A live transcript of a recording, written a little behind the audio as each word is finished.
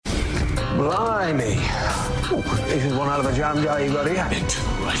Blimey. This is one out of a jam jar you got here.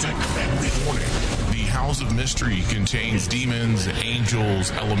 The House of Mystery contains demons, angels,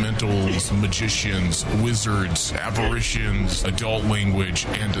 elementals, magicians, wizards, apparitions, adult language,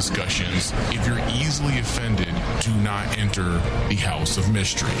 and discussions. If you're easily offended, do not enter the House of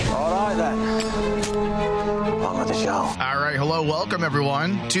Mystery. All right, then. On with the show. All right, hello, welcome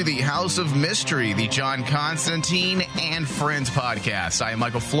everyone to the House of Mystery, the John Constantine and Friends podcast. I am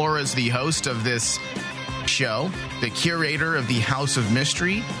Michael Flores, the host of this show, the curator of the House of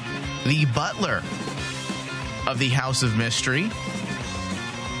Mystery, the butler of the House of Mystery,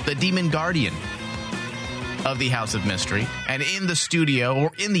 the demon guardian of the House of Mystery, and in the studio,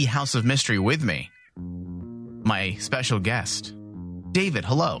 or in the House of Mystery with me, my special guest, David.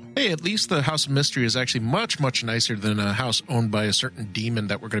 Hello. Hey, at least the House of Mystery is actually much, much nicer than a house owned by a certain demon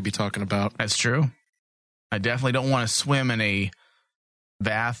that we're going to be talking about. That's true. I definitely don't want to swim in a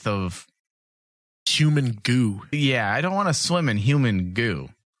bath of human goo. Yeah, I don't want to swim in human goo.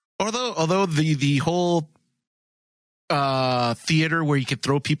 Although the whole theater where you could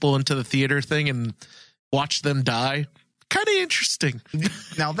throw people into the theater thing and watch them die, kind of interesting.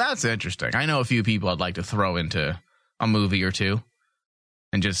 Now that's interesting. I know a few people I'd like to throw into a movie or two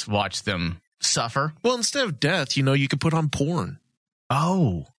and just watch them suffer. Well, instead of death, you could put on porn.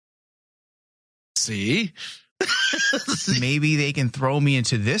 Oh. See? Maybe they can throw me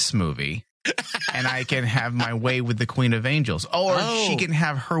into this movie and I can have my way with the Queen of Angels. Or she can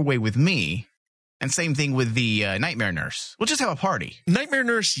have her way with me. And same thing with the Nightmare Nurse. We'll just have a party. Nightmare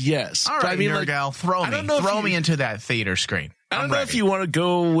Nurse, yes. All right, Nergal, throw me. Throw me into that theater screen. I don't know if you want to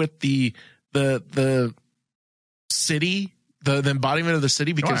go with the city, the embodiment of the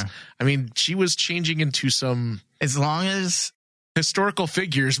city, because, she was changing into some... As long as... historical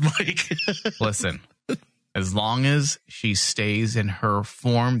figures, Mike. Listen, as long as she stays in her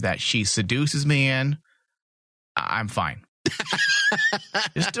form that she seduces me in, I'm fine.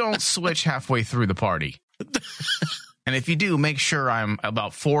 Just don't switch halfway through the party. And if you do, make sure I'm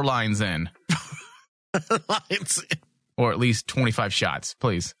about 4 lines in. Or at least 25 shots,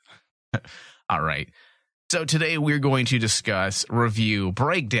 please. All right. So today we're going to discuss, review,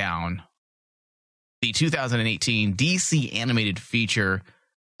 break down the 2018 DC animated feature,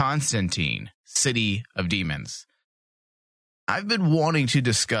 Constantine, City of Demons. I've been wanting to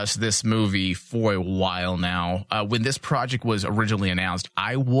discuss this movie for a while now. When this project was originally announced,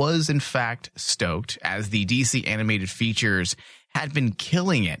 I was in fact stoked, as the DC animated features had been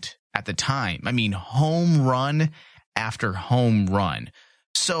killing it at the time. I mean, home run after home run.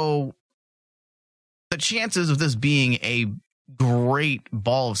 So the chances of this being a great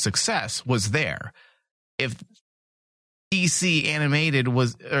ball of success was there. If DC animated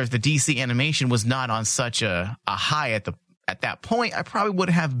was, or if the DC animation was not on such a high at that point, I probably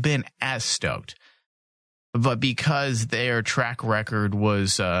wouldn't have been as stoked. But because their track record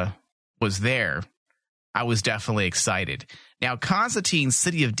was there, I was definitely excited. Now, Constantine,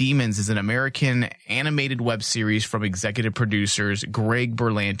 City of Demons is an American animated web series from executive producers Greg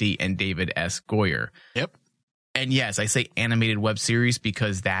Berlanti and David S. Goyer. Yep. And yes, I say animated web series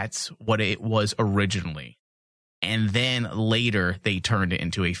because that's what it was originally. And then later they turned it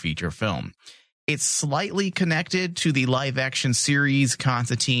into a feature film. It's slightly connected to the live-action series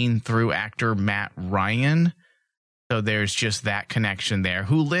Constantine through actor Matt Ryan. So there's just that connection there,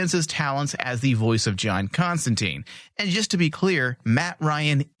 who lends his talents as the voice of John Constantine. And just to be clear, Matt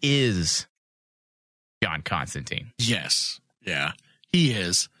Ryan is John Constantine. Yes. Yeah, he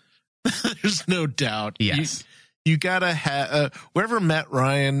is. There's no doubt. Yes. You got to have... wherever Matt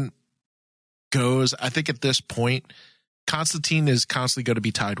Ryan goes, I think at this point, Constantine is constantly going to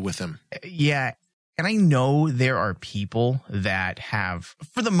be tied with him. Yeah. And I know there are people that have,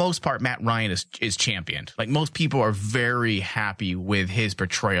 for the most part, Matt Ryan is championed. Like, most people are very happy with his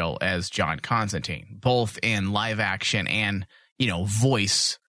portrayal as John Constantine, both in live action and,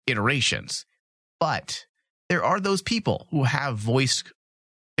 voice iterations. But there are those people who have voiced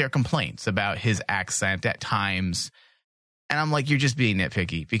their complaints about his accent at times. And I'm like, you're just being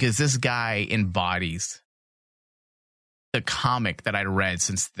nitpicky, because this guy embodies the comic that I read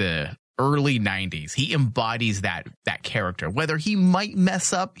since the early 90s. He embodies that character. Whether he might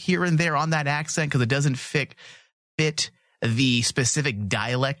mess up here and there on that accent because it doesn't fit the specific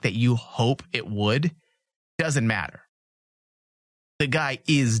dialect that you hope it would, doesn't matter. The guy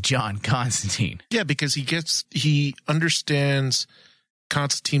is John Constantine. Yeah, because he understands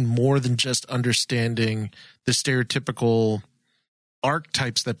Constantine more than just understanding the stereotypical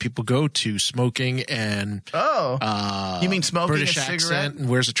archetypes that people go to, smoking and you mean smoking British a accent cigarette and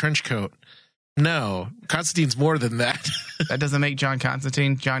wears a trench coat. No, Constantine's more than that. That doesn't make John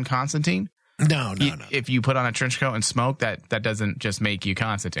Constantine John Constantine? No. If you put on a trench coat and smoke, that doesn't just make you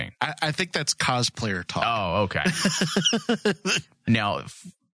Constantine. I think that's cosplayer talk. Oh, okay. Now,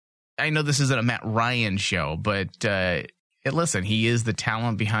 I know this isn't a Matt Ryan show, but listen, he is the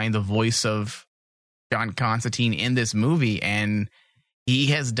talent behind the voice of John Constantine in this movie, and he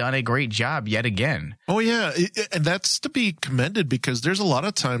has done a great job yet again. Oh, yeah. And that's to be commended, because there's a lot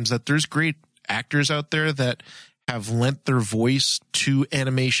of times that there's great actors out there that have lent their voice to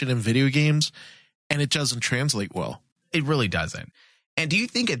animation and video games, and it doesn't translate well. It really doesn't. And do you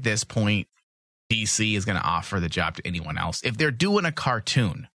think at this point DC is going to offer the job to anyone else? If they're doing a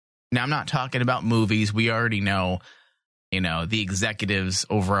cartoon, now I'm not talking about movies. We already know, the executives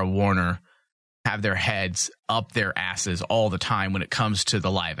over at Warner have their heads up their asses all the time when it comes to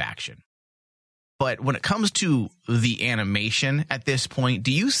the live action. But when it comes to the animation at this point,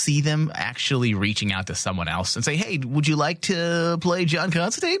 do you see them actually reaching out to someone else and say, hey, would you like to play John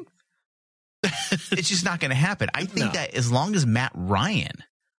Constantine? It's just not going to happen. I think that as long as Matt Ryan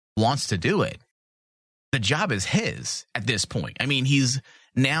wants to do it, the job is his at this point. I mean, he's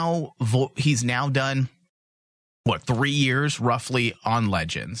now done, 3 years roughly on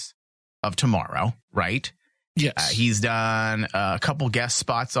Legends of Tomorrow, right? Yes. He's done a couple guest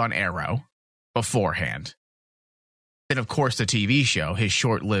spots on Arrow beforehand. Then, of course, the TV show, his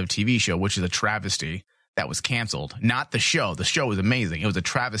short-lived TV show, which is a travesty that was canceled. Not the show. The show was amazing. It was a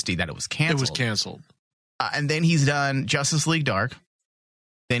travesty that it was canceled. It was canceled. And then he's done Justice League Dark.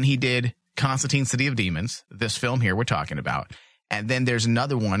 Then he did Constantine City of Demons, this film here we're talking about. And then there's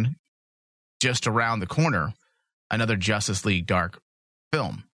another one just around the corner, another Justice League Dark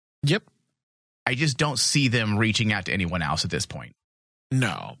film. Yep. I just don't see them reaching out to anyone else at this point.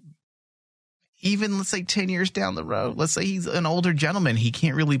 No. Even, let's say, 10 years down the road, let's say he's an older gentleman. He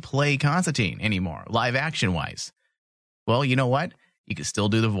can't really play Constantine anymore, live action-wise. Well, you know what? He could still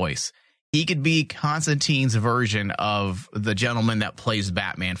do the voice. He could be Constantine's version of the gentleman that plays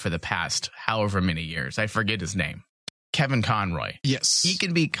Batman for the past however many years. I forget his name. Kevin Conroy. Yes. He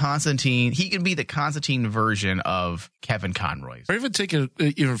can be Constantine. He can be the Constantine version of Kevin Conroy. Or even take it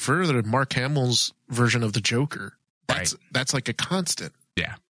even further, Mark Hamill's version of the Joker. That's like a constant.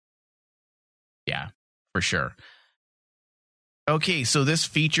 Yeah. Yeah, for sure. Okay, so this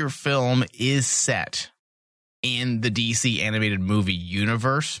feature film is set in the DC animated movie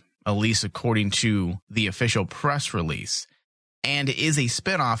universe, at least according to the official press release, and is a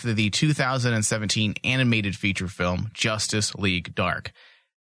spinoff of the 2017 animated feature film Justice League Dark.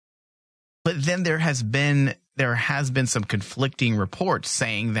 But then there has been some conflicting reports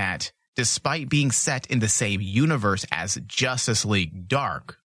saying that despite being set in the same universe as Justice League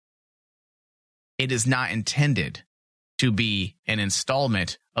Dark, it is not intended to be an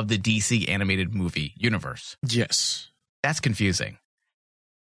installment of the DC animated movie universe. Yes. That's confusing.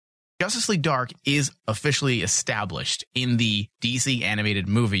 Justice League Dark is officially established in the DC animated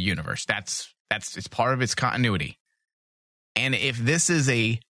movie universe. It's part of its continuity. And if this is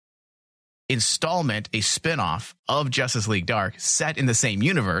a installment, a spinoff of Justice League Dark set in the same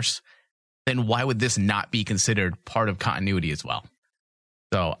universe, then why would this not be considered part of continuity as well?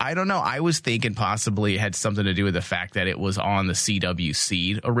 So I don't know. I was thinking possibly it had something to do with the fact that it was on the CW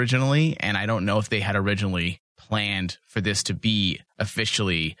seed originally. And I don't know if they had originally planned for this to be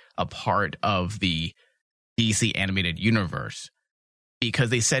officially a part of the DC animated universe, because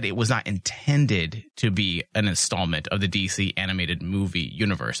they said it was not intended to be an installment of the DC animated movie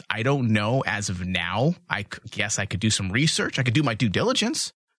universe. I don't know as of now. I guess I could do some research. I could do my due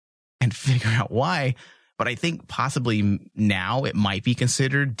diligence and figure out why. But I think possibly now it might be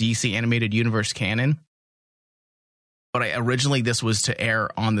considered DC animated universe canon. But originally this was to air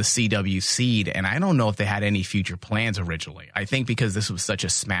on the CW seed, and I don't know if they had any future plans originally. I think because this was such a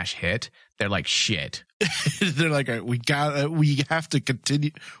smash hit, they're like, shit. They're like, we have to continue.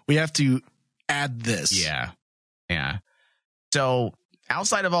 We have to add this. Yeah. So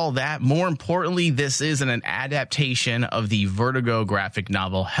outside of all that, more importantly, this is an adaptation of the Vertigo graphic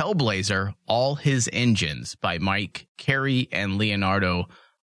novel Hellblazer, All His Engines by Mike Carey and Leonardo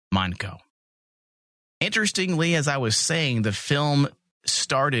Manco. Interestingly, as I was saying, the film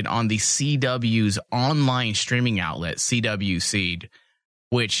started on the CW's online streaming outlet, CW Seed,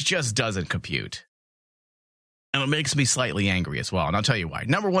 which just doesn't compute. And it makes me slightly angry as well. And I'll tell you why.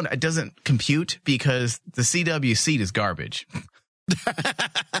 Number one, it doesn't compute because the CW Seed is garbage.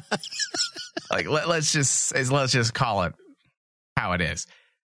 Like, let's just call it how it is.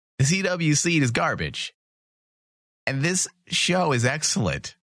 The CW Seed is garbage. And this show is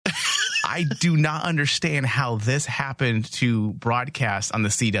excellent. I do not understand how this happened to broadcast on the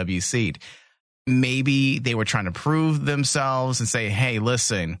CW Seed. maybe they were trying to prove themselves and say, hey,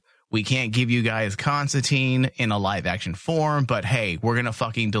 listen, we can't give you guys Constantine in a live action form, but hey, we're going to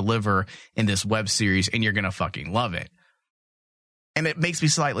fucking deliver in this web series and you're going to fucking love it. And it makes me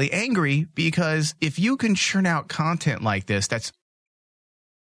slightly angry because if you can churn out content like this, that's,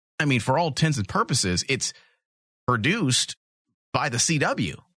 I mean, for all intents and purposes, it's produced by the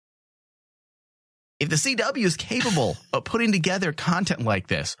CW. If the CW is capable of putting together content like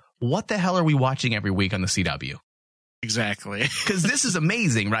this, what the hell are we watching every week on the CW? Exactly. Because this is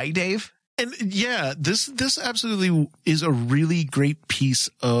amazing, right, Dave? And yeah, this absolutely is a really great piece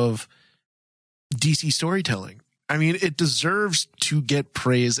of DC storytelling. I mean, it deserves to get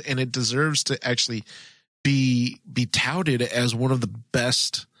praise, and it deserves to actually be touted as one of the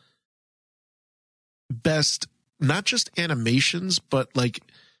best, not just animations, but like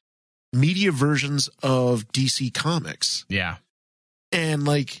media versions of DC Comics. Yeah. And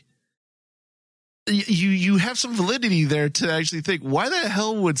like, you have some validity there to actually think, why the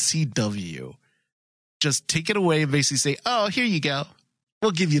hell would CW just take it away and basically say, oh, here you go,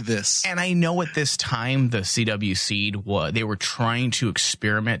 we'll give you this? And I know at this time the CW seed they were trying to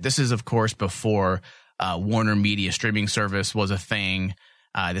experiment. This is, of course, before Warner Media streaming service was a thing.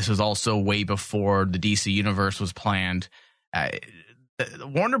 This was also way before the DC universe was planned.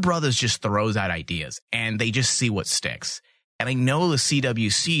 Warner Brothers just throws out ideas and they just see what sticks. And I know the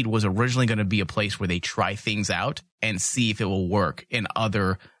CW seed was originally going to be a place where they try things out and see if it will work in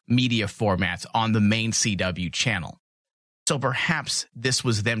other media formats on the main CW channel. So perhaps this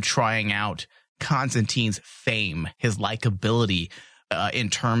was them trying out Constantine's fame, his likability in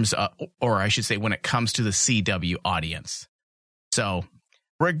terms of, or I should say when it comes to the CW audience. So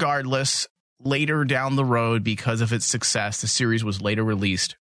regardless, later down the road, because of its success, the series was later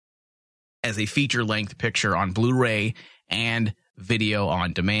released as a feature-length picture on Blu-ray and video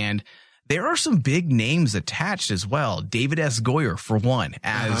on demand. There are some big names attached as well. David S. Goyer, for one,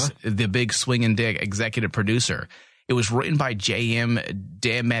 as the big swing and dig executive producer. It was written by J.M.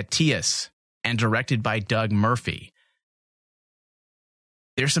 DeMatteis and directed by Doug Murphy.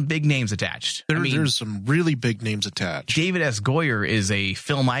 There's some big names attached. There's some really big names attached. David S. Goyer is a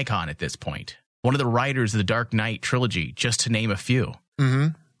film icon at this point. One of the writers of the Dark Knight trilogy, just to name a few. Mm-hmm.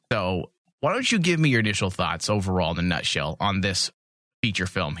 So why don't you give me your initial thoughts overall in a nutshell on this feature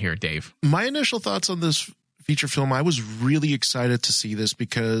film here, Dave? My initial thoughts on this feature film, I was really excited to see this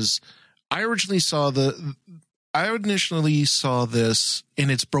because I initially saw this in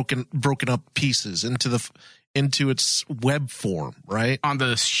its broken up pieces into its web form, right? On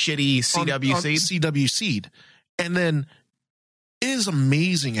the shitty CW seed? CW seed. And then it is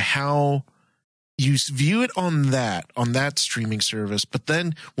amazing how you view it on that streaming service, but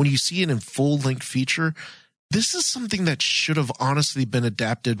then when you see it in full-length feature, this is something that should have honestly been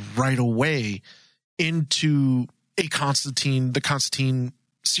adapted right away into the Constantine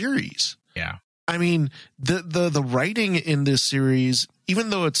series. Yeah. I mean, the writing in this series,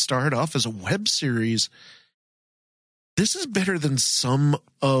 even though it started off as a web series, this is better than some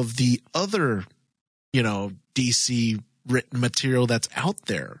of the other, DC written material that's out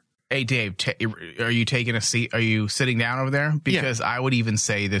there. Hey, Dave, are you taking a seat? Are you sitting down over there? Because I would even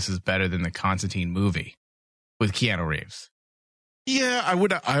say this is better than the Constantine movie with Keanu Reeves. Yeah, I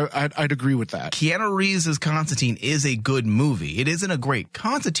would. I'd agree with that. Keanu Reeves as Constantine is a good movie. It isn't a great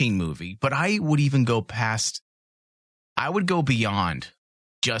Constantine movie, but I would even go past. I would go beyond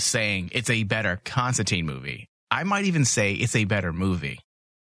just saying it's a better Constantine movie. I might even say it's a better movie.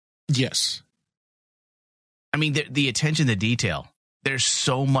 Yes. I mean, the attention to detail. There's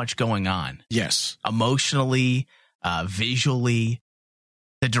so much going on. Yes. Emotionally, visually.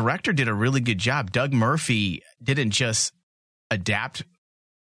 The director did a really good job. Doug Murphy didn't just adapt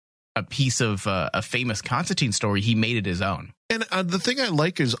a piece of a famous Constantine story. He made it his own. And the thing I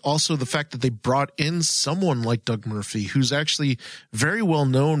like is also the fact that they brought in someone like Doug Murphy, who's actually very well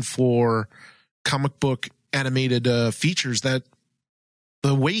known for comic book animated features. That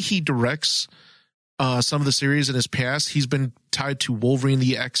the way he directs some of the series in his past, he's been tied to Wolverine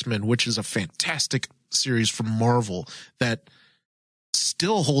the X-Men, which is a fantastic series from Marvel that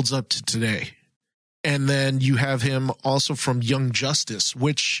still holds up to today. And then you have him also from Young Justice,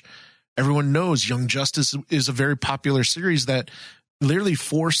 which everyone knows Young Justice is a very popular series that literally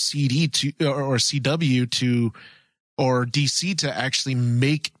forced CD to or CW to or DC to actually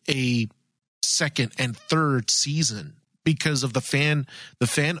make a second and third season because of the fan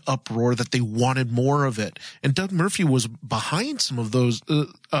uproar that they wanted more of it. And Doug Murphy was behind some of those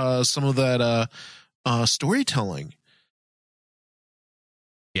storytelling.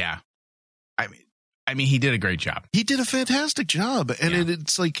 Yeah. I mean, he did a great job. He did a fantastic job. And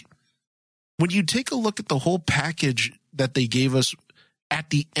it's like, when you take a look at the whole package that they gave us at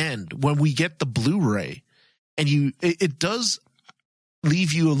the end, when we get the Blu-ray, and it does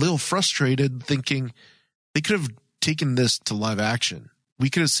leave you a little frustrated thinking they could have taken this to live action. We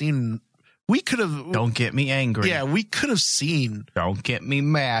could have. Don't get me angry. Yeah, we could have seen. Don't get me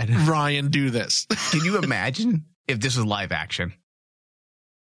mad. Ryan do this. Can you imagine if this was live action?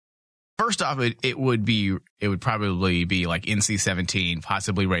 First off, it would probably be like NC-17,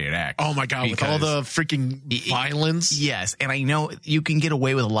 possibly rated X. Oh my God, with all the freaking violence. Yes, and I know you can get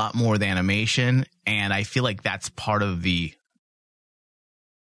away with a lot more with animation, and I feel like that's part of I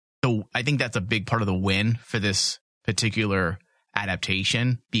think that's a big part of the win for this particular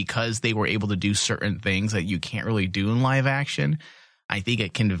adaptation, because they were able to do certain things that you can't really do in live action. I think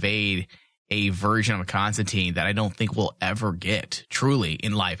it conveyed a version of Constantine that I don't think we'll ever get truly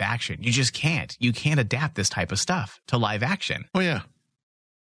in live action. You just can't. You can't adapt this type of stuff to live action. Oh, yeah.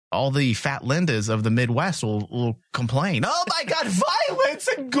 All the fat Lindas of the Midwest will complain. Oh, my God, violence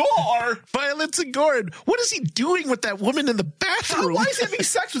and gore. Violence and gore. What is he doing with that woman in the bathroom? Why is he having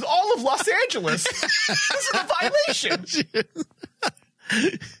sex with all of Los Angeles? This is a violation. He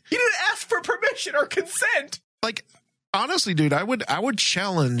didn't ask for permission or consent. Like, honestly, dude, I would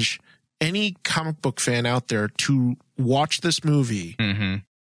challenge any comic book fan out there to watch this movie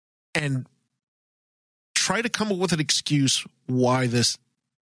and try to come up with an excuse why this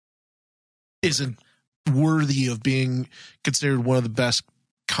isn't worthy of being considered one of the best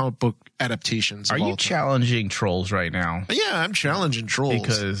comic book adaptations. Are you challenging trolls right now? Yeah, I'm challenging trolls.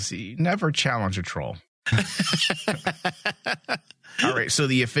 Because you never challenge a troll. All right, so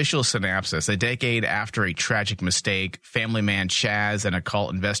the official synopsis: a decade after a tragic mistake, family man Chaz and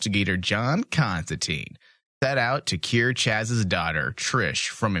occult investigator John Constantine set out to cure Chaz's daughter, Trish,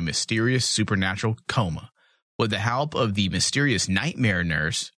 from a mysterious supernatural coma. With the help of the mysterious nightmare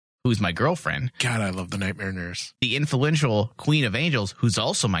nurse, who's my girlfriend. God, I love the nightmare nurse. The influential Queen of Angels, who's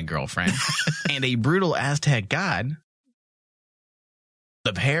also my girlfriend. And a brutal Aztec god,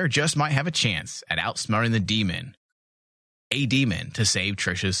 the pair just might have a chance at outsmarting a demon to save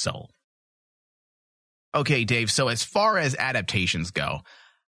Trish's soul. Okay, Dave, so as far as adaptations go,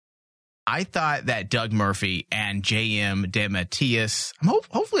 I thought that Doug Murphy and J.M. DeMatteis,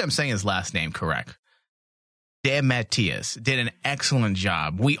 hopefully I'm saying his last name correct, DeMatteis, did an excellent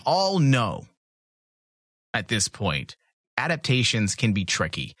job. We all know at this point, adaptations can be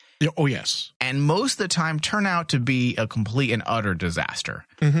tricky. Oh, yes. And most of the time turn out to be a complete and utter disaster.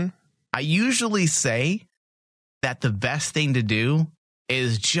 I usually say that the best thing to do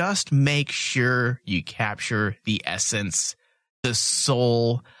is just make sure you capture the essence, the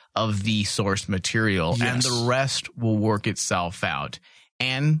soul of the source material, and the rest will work itself out.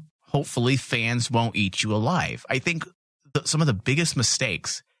 And hopefully fans won't eat you alive. I think some of the biggest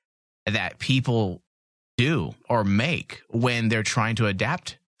mistakes that people do or make when they're trying to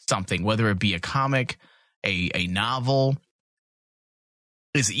adapt something, whether it be a comic, a novel,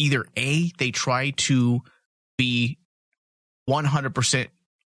 is either A, they try to be 100%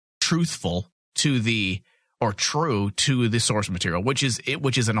 truthful true to the source material, which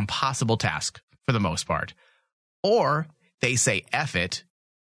is an impossible task for the most part. Or they say, F it,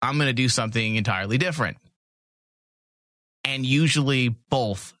 I'm going to do something entirely different. And usually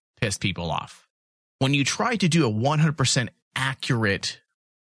both piss people off. When you try to do a 100% accurate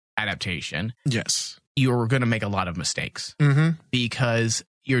adaptation, yes, you're going to make a lot of mistakes because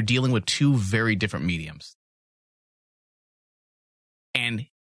you're dealing with two very different mediums. And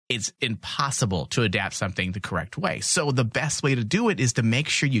it's impossible to adapt something the correct way. So the best way to do it is to make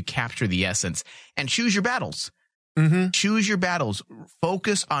sure you capture the essence and choose your battles. Choose your battles.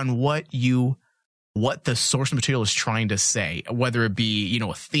 Focus on what the source material is trying to say, whether it be,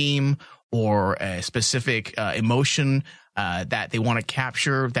 a theme or a specific emotion that they want to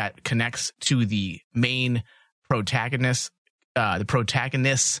capture that connects to the main protagonist's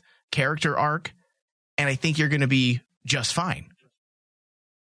character arc. And I think you're going to be just fine.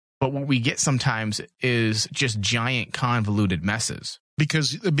 But what we get sometimes is just giant convoluted messes.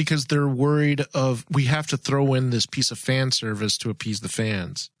 Because they're worried we have to throw in this piece of fan service to appease the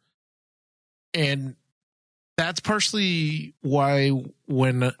fans. And that's partially why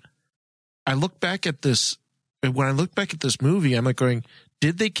when I look back at this movie, I'm like going,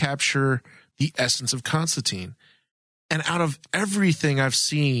 did they capture the essence of Constantine? And out of everything I've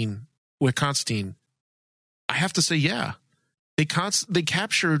seen with Constantine, I have to say, yeah. They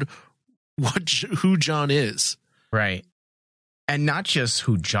captured who John is. Right. And not just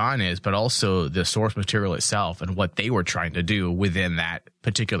who John is, but also the source material itself and what they were trying to do within that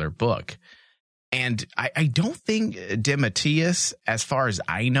particular book. And I don't think DeMatteis, as far as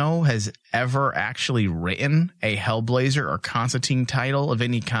I know, has ever actually written a Hellblazer or Constantine title of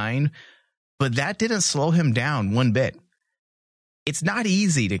any kind, but that didn't slow him down one bit. It's not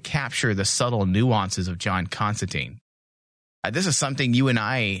easy to capture the subtle nuances of John Constantine. This is something you and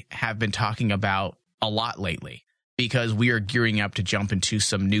I have been talking about a lot lately because we are gearing up to jump into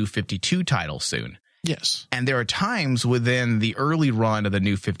some New 52 titles soon. Yes. And there are times within the early run of the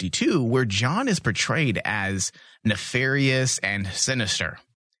New 52 where John is portrayed as nefarious and sinister.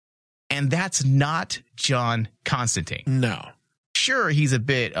 And that's not John Constantine. No. Sure, he's a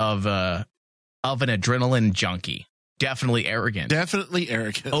bit of an adrenaline junkie. Definitely arrogant.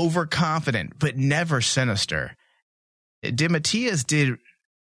 Overconfident, but never sinister. DeMatteis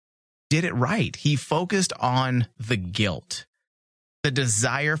did it right. He focused on the guilt, the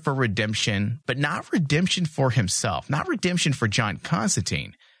desire for redemption, but not redemption for himself, not redemption for John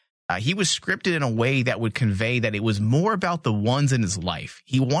Constantine. He was scripted in a way that would convey that it was more about the ones in his life.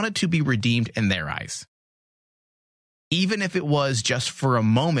 He wanted to be redeemed in their eyes, even if it was just for a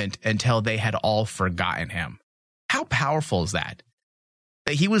moment until they had all forgotten him. How powerful is that?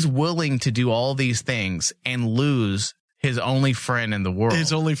 That he was willing to do all these things and lose his only friend in the world.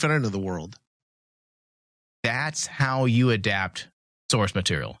 His only friend in the world. That's how you adapt source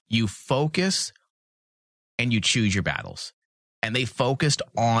material. You focus and you choose your battles. And they focused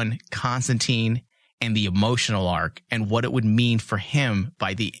on Constantine and the emotional arc and what it would mean for him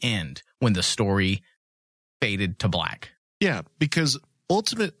by the end when the story faded to black. Yeah, because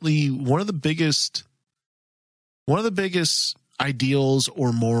ultimately one of the biggest ideals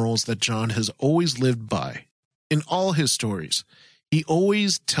or morals that John has always lived by in all his stories, he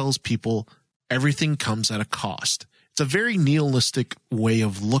always tells people everything comes at a cost. It's a very nihilistic way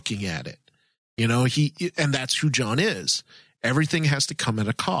of looking at it. You know, and that's who John is. Everything has to come at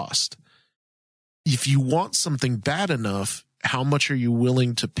a cost. If you want something bad enough, how much are you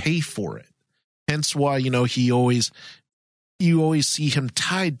willing to pay for it? Hence why, you always see him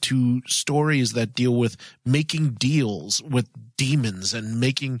tied to stories that deal with making deals with demons and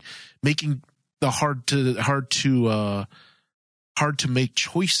making the hard to make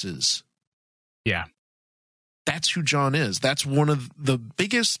choices. Yeah. That's who John is. That's one of the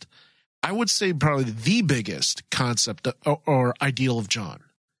biggest, I would say probably the biggest concept or ideal of John.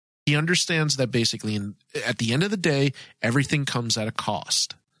 He understands that basically at the end of the day, everything comes at a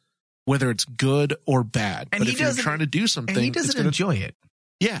cost, whether it's good or bad. And but if you're trying to do something, and he doesn't enjoy it.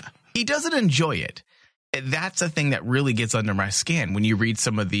 Yeah. He doesn't enjoy it. That's a thing that really gets under my skin when you read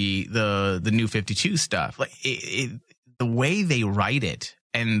some of the New 52 stuff. Like the way they write it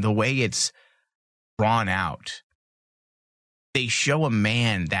and the way it's drawn out, they show a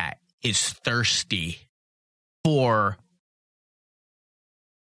man that is thirsty for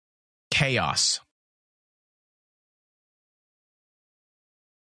chaos.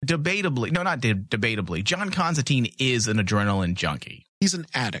 Debatably, no, not debatably, John Constantine is an adrenaline junkie. He's an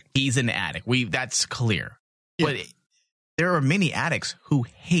addict. That's clear. Yeah. But there are many addicts who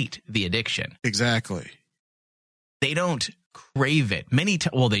hate the addiction. Exactly. They don't crave it.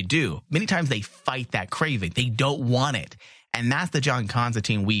 They do. Many times they fight that craving. They don't want it. And that's the John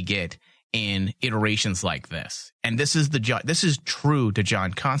Constantine we get in iterations like this. And this is true to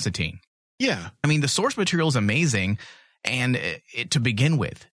John Constantine. Yeah. I mean, the source material is amazing and to begin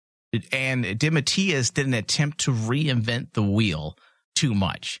with. And DeMatteis didn't attempt to reinvent the wheel too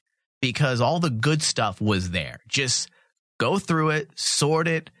much because all the good stuff was there. Just go through it, sort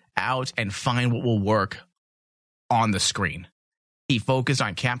it out, and find what will work on the screen. He focused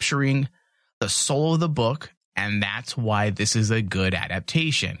on capturing the soul of the book, and that's why this is a good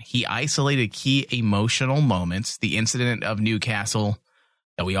adaptation. He isolated key emotional moments, the incident of Newcastle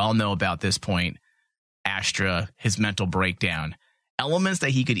that we all know about this point, Astra, his mental breakdown, elements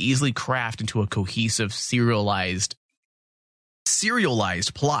that he could easily craft into a cohesive, serialized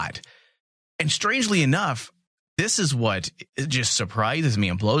plot. And strangely enough, this is what just surprises me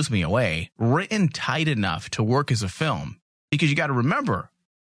and blows me away. Written tight enough to work as a film. Because you got to remember,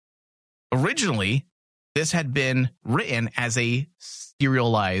 originally, this had been written as a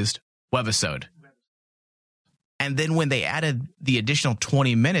serialized webisode. And then when they added the additional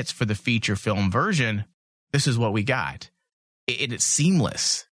 20 minutes for the feature film version, this is what we got. It's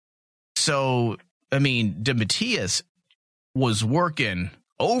seamless. So, I mean, DeMatteis was working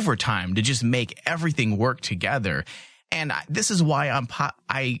overtime to just make everything work together. And this is why I'm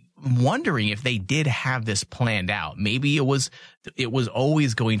wondering if they did have this planned out. Maybe it was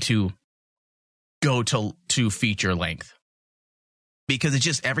always going to go to feature length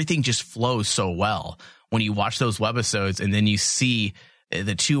because everything just flows so well when you watch those webisodes and then you see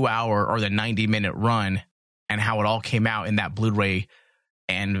the 2 hour or the 90-minute run and how it all came out in that Blu-ray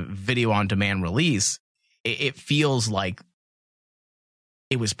and video on demand release, it feels like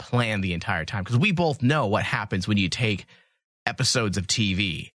it was planned the entire time, because we both know what happens when you take episodes of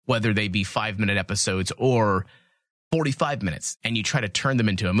TV, whether they be 5-minute episodes or 45 minutes, and you try to turn them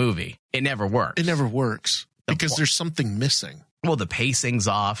into a movie. It never works. It never works because there's something missing. Well, the pacing's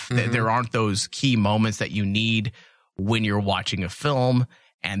off. There aren't those key moments that you need when you're watching a film,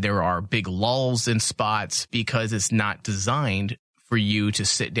 and there are big lulls in spots because it's not designed for you to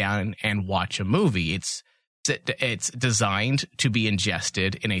sit down and watch a movie. It's designed to be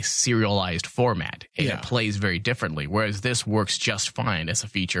ingested in a serialized format, and it plays very differently, whereas this works just fine as a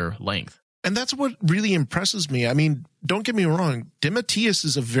feature length. And that's what really impresses me. I mean, don't get me wrong. DeMatteis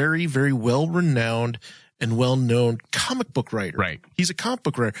is a very, very well-renowned and well-known comic book writer. Right. He's a comic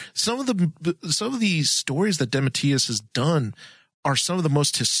book writer. Some of the stories that DeMatteis has done are some of the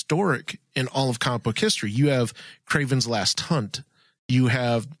most historic in all of comic book history. You have Kraven's Last Hunt. You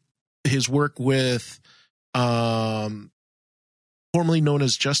have his work with formerly known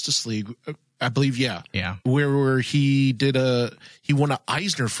as Justice League, I believe. Yeah. Where he won an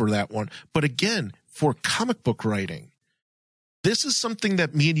Eisner for that one. But again, for comic book writing, this is something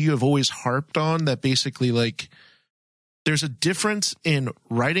that me and you have always harped on, that basically, like, there's a difference in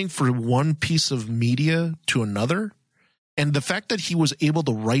writing for one piece of media to another. And the fact that he was able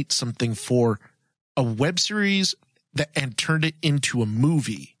to write something for a web series and turned it into a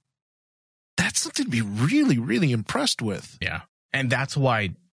movie, that's something to be really, really impressed with. Yeah. And that's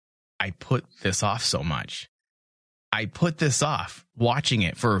why I put this off so much. I put this off watching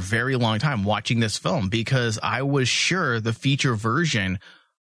it for a very long time, watching this film, because I was sure the feature version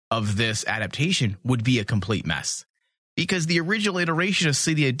of this adaptation would be a complete mess. Because the original iteration of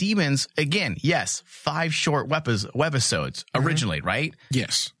City of Demons, again, yes, 5 short webisodes originally, right?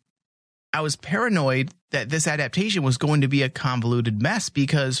 Yes. I was paranoid that this adaptation was going to be a convoluted mess,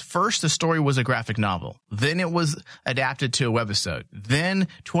 because first the story was a graphic novel. Then it was adapted to a webisode. Then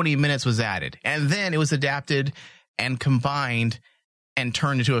 20 minutes was added. And then it was adapted and combined and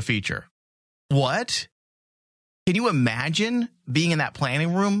turned into a feature. What? Can you imagine being in that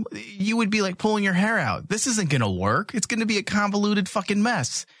planning room? You would be like pulling your hair out. This isn't going to work. It's going to be a convoluted fucking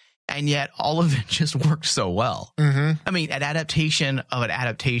mess. And yet all of it just worked so well. I mean, an adaptation of an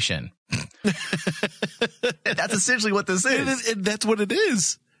adaptation. That's essentially what this is. That's what it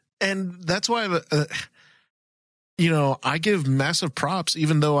is. And that's why, I give massive props,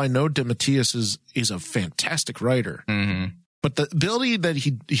 even though I know DeMatteis is a fantastic writer. But the ability that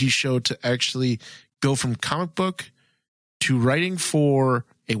he showed to actually go from comic book to writing for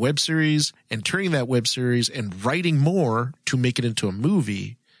a web series and turning that web series and writing more to make it into a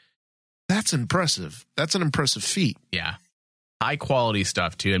movie, that's impressive. That's an impressive feat. Yeah. High quality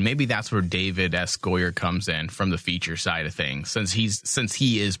stuff too. And maybe that's where David S. Goyer comes in from the feature side of things, since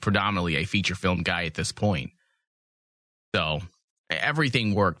he is predominantly a feature film guy at this point. So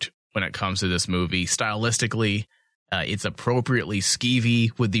everything worked when it comes to this movie. Stylistically, it's appropriately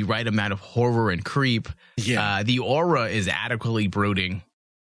skeevy with the right amount of horror and creep. Yeah. The aura is adequately brooding,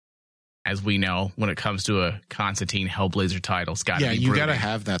 as we know, when it comes to a Constantine Hellblazer title. It's got to be brooding. You got to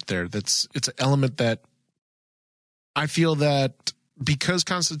have that there. It's an element that I feel that because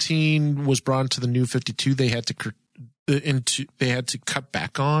Constantine was brought into the New 52, they had to cut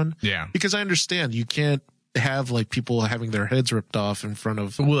back on. Yeah. Because I understand you can't have like people having their heads ripped off in front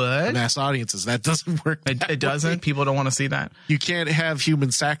of mass audiences. That doesn't work. It doesn't. People don't want to see that. You can't have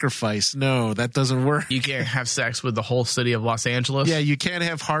human sacrifice. No, that doesn't work. You can't have sex with the whole city of Los Angeles. Yeah, you can't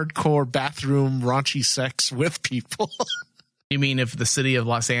have hardcore bathroom raunchy sex with people. You mean if the city of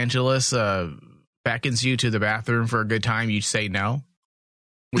Los Angeles beckons you to the bathroom for a good time, you say no?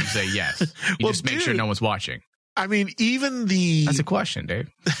 Would you say yes? You just make sure no one's watching. I mean, even That's a question,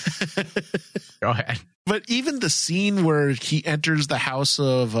 Dave. Go ahead. But even the scene where he enters the house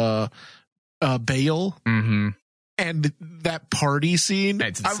of Bale and that party scene.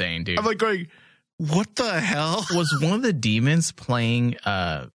 That's insane, dude. I'm like going, what the hell? Was one of the demons playing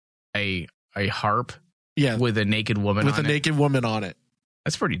a harp with a naked woman on it? With a naked woman on it.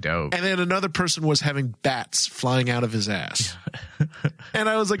 That's pretty dope. And then another person was having bats flying out of his ass. And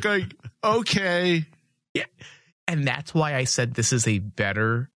I was like going, okay. Yeah. And that's why I said this is a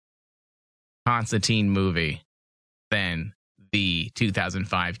better Constantine movie than the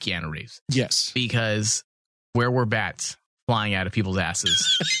 2005 Keanu Reeves. Yes. Because where were bats flying out of people's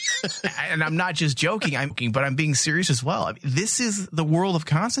asses? And I'm not just joking, but I'm being serious as well. I mean, this is the world of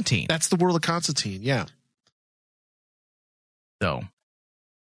Constantine. That's the world of Constantine, yeah. So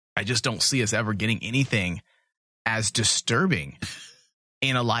I just don't see us ever getting anything as disturbing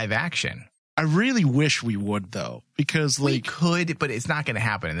in a live action. I really wish we would, though, because We could, but it's not going to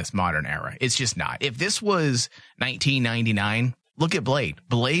happen in this modern era. It's just not. If this was 1999, look at Blade.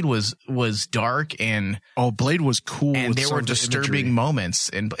 Blade was dark and Blade was cool, and with there some were of the disturbing imagery. moments.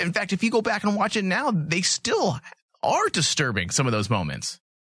 And in fact, if you go back and watch it now, they still are disturbing. Some of those moments,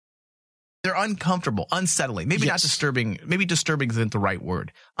 they're uncomfortable, unsettling. Maybe not Yes. disturbing. Maybe disturbing isn't the right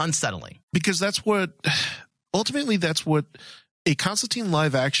word. Unsettling. Because that's what a Constantine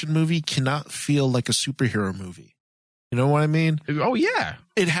live action movie cannot feel like a superhero movie. You know what I mean? Oh yeah,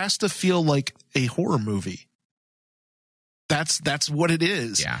 It has to feel like a horror movie. That's what it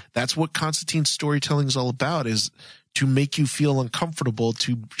is. Yeah. That's what Constantine's storytelling is all about, is to make you feel uncomfortable,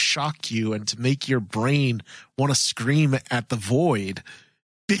 to shock you, and to make your brain want to scream at the void.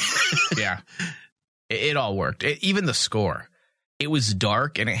 yeah. It all worked. Even the score. It was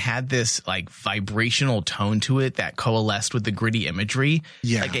dark and it had this like vibrational tone to it that coalesced with the gritty imagery.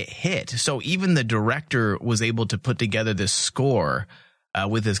 Yeah. Like it hit. So even the director was able to put together this score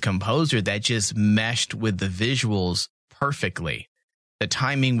with his composer that just meshed with the visuals perfectly. The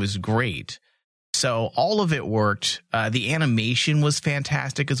timing was great. So all of it worked. The animation was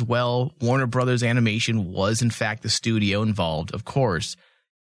fantastic as well. Warner Brothers Animation was, in fact, the studio involved, of course.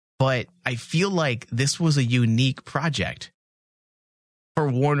 But I feel like this was a unique project for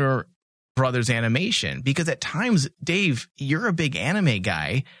Warner Brothers Animation, because at times, Dave, you're a big anime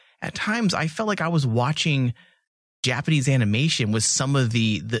guy. At times, I felt like I was watching Japanese animation with some of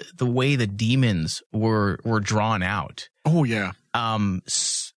the way the demons were drawn out. Oh yeah.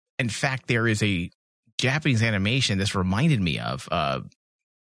 In fact, there is a Japanese animation this reminded me of.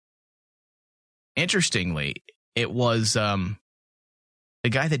 Interestingly, it was the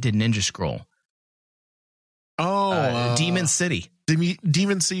guy that did Ninja Scroll. Demon City.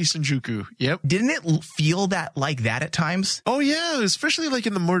 Demon City Shinjuku. Yep. Didn't it feel that like that at times? Oh yeah, especially like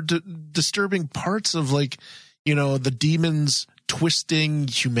in the more disturbing parts of like, the demons twisting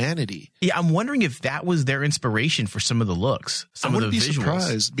humanity. Yeah, I'm wondering if that was their inspiration for some of the looks, some I of the wouldn't be visuals.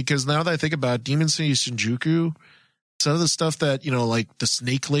 surprised, because now that I think about Demon City Shinjuku, some of the stuff that, like the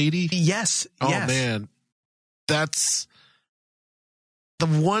snake lady. Yes. Oh yes. man. That's the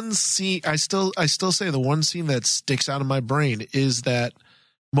one scene I still say the one scene that sticks out of my brain is that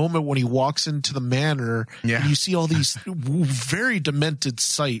moment when he walks into the manor Yeah. and you see all these very demented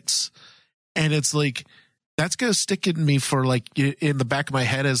sights, and it's like that's gonna stick in me for like in the back of my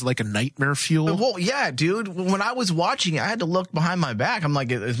head as like a nightmare fuel. Well, yeah, dude. When I was watching it, I had to look behind my back. I'm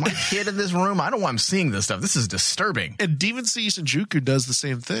like, is my kid in this room? I don't want him seeing this stuff. This is disturbing. And Demon City Shinjuku does the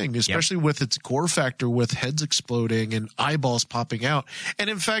same thing, especially with its gore factor, with heads exploding and eyeballs popping out. And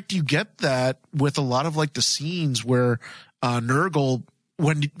in fact, you get that with a lot of like the scenes where Nurgle,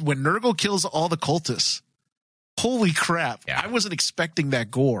 when Nurgle kills all the cultists. Holy crap! Yeah. I wasn't expecting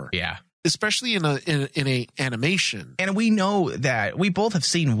that gore. Yeah. Especially in a animation. And we know that we both have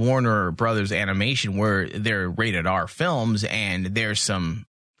seen Warner Brothers Animation where they're rated R films and there's some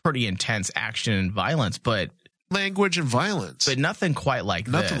pretty intense action and violence, but Language and violence. but nothing quite like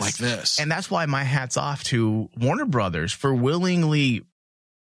Nothing this. like this. And that's why my hat's off to Warner Brothers for willingly,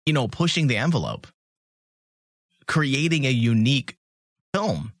 pushing the envelope, creating a unique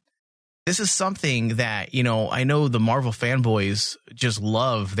film. This is something that, I know the Marvel fanboys just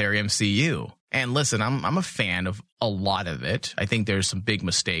love their MCU. And listen, I'm a fan of a lot of it. I think there's some big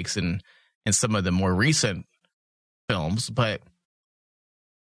mistakes in some of the more recent films, but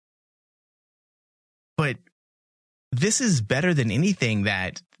this is better than anything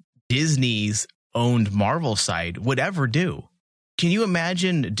that Disney's owned Marvel side would ever do. Can you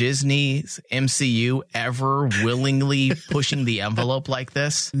imagine Disney's MCU ever willingly pushing the envelope like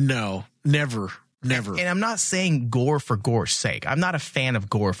this? No, never. And I'm not saying gore for gore's sake. I'm not a fan of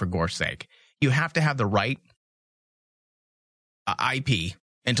gore for gore's sake. You have to have the right IP,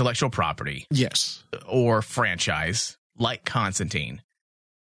 intellectual property, Yes. or franchise like Constantine.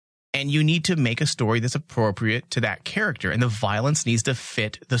 And you need to make a story that's appropriate to that character. And the violence needs to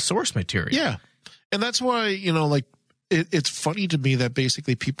fit the source material. Yeah. And that's why, it's funny to me that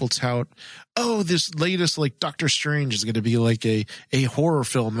basically people tout, this latest like Doctor Strange is going to be like a horror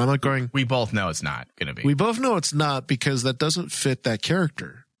film. And I'm like going, We both know it's not going to be. we both know it's not, because that doesn't fit that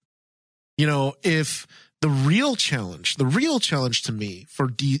character. If the real challenge to me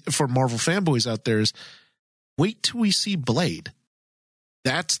for Marvel fanboys out there is wait till we see Blade.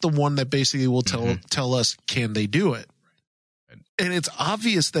 That's the one that basically will tell us, can they do it? And it's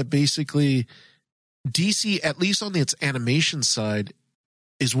obvious that basically DC, at least on its animation side,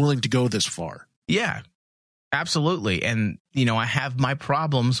 is willing to go this far. Yeah, absolutely. And, I have my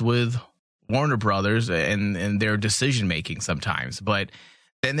problems with Warner Brothers and their decision making sometimes. But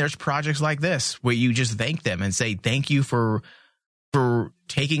then there's projects like this where you just thank them and say thank you for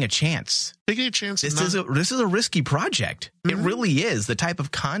taking a chance. Taking a chance. This is a risky project. Mm-hmm. It really is, the type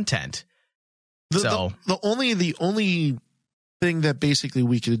of content. The only thing that basically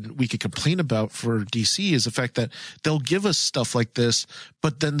we could complain about for DC is the fact that they'll give us stuff like this,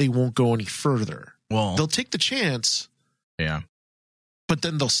 but then they won't go any further. Well, they'll take the chance, but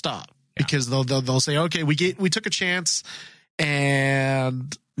then they'll stop because they'll say, okay, we took a chance,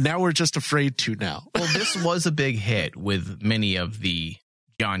 and now we're just afraid to now. Well, this was a big hit with many of the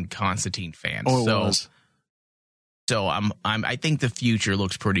John Constantine fans. Oh, it was. So I think the future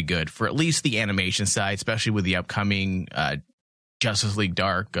looks pretty good for at least the animation side, especially with the upcoming Justice League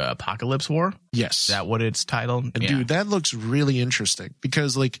Dark Apocalypse War. Yes. Is that what it's titled? And dude, that looks really interesting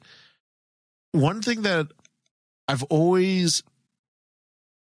because, like, one thing that I've always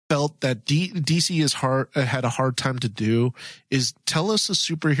felt that DC had a hard time to do is tell us a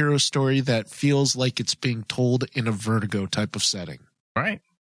superhero story that feels like it's being told in a Vertigo type of setting. Right.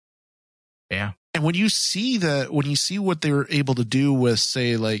 Yeah. And when you see what they were able to do with,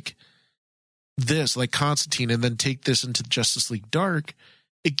 say, like this, like Constantine, and then take this into Justice League Dark,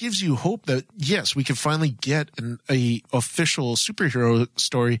 it gives you hope that, yes, we can finally get a official superhero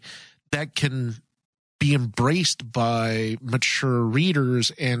story that can be embraced by mature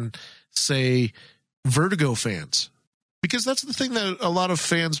readers and, say, Vertigo fans. Because that's the thing that a lot of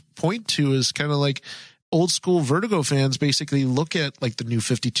fans point to is kind of like old school Vertigo fans basically look at like the New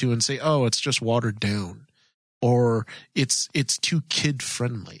 52 and say, oh, it's just watered down, or it's too kid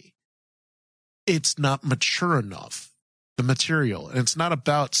friendly. It's not mature enough, the material. And it's not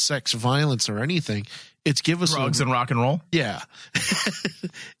about sex, violence, or anything. It's give us drugs and rock and roll. Yeah.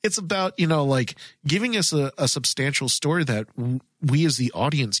 It's about, like giving us a substantial story that we as the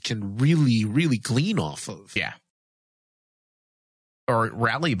audience can really, really glean off of. Yeah. Or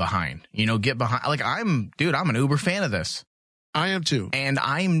rally behind, get behind. Like I'm an uber fan of this. I am too. And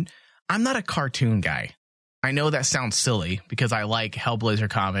I'm not a cartoon guy. I know that sounds silly because I like Hellblazer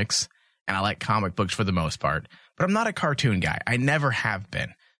comics and I like comic books for the most part, but I'm not a cartoon guy. I never have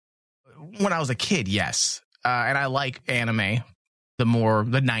been. When I was a kid, yes. And I like anime, the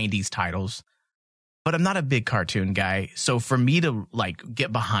 90s titles, but I'm not a big cartoon guy. So for me to like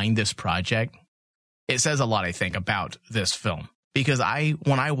get behind this project, it says a lot, I think, about this film. Because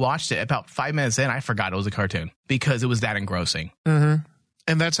when I watched it, about 5 minutes in, I forgot it was a cartoon because it was that engrossing. Mm-hmm.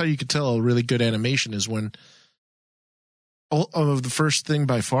 And that's how you could tell a really good animation is when the first thing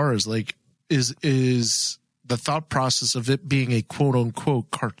by far is like is the thought process of it being a quote unquote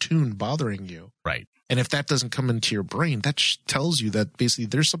cartoon bothering you. Right. And if that doesn't come into your brain, that tells you that basically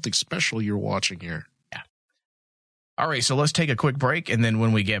there's something special you're watching here. Yeah. All right. So let's take a quick break. And then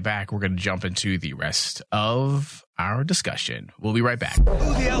when we get back, we're going to jump into the rest of our discussion. We'll be right back. Who the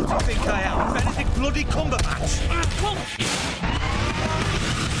hell do you think I am? Benedict Bloody Cumberbatch.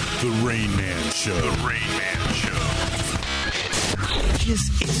 The Rain Man Show. The Rain Man Show.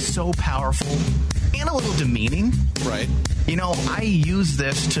 It's so powerful and a little demeaning. Right. I use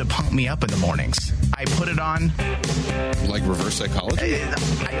this to pump me up in the mornings. I put it on. Like reverse psychology?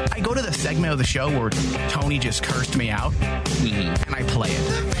 I go to the segment of the show where Tony just cursed me out, and I play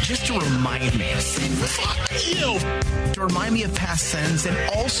it just to remind me. Fuck you! To remind me of past sins and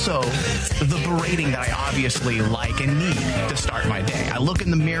also the berating that I obviously like and need to start my day. I look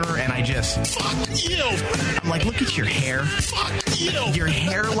in the mirror and I just... Fuck you! I'm like, look at your hair. Fuck you! Your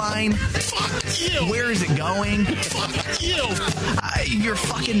hairline. Fuck you! Where is it going? Fuck you! Your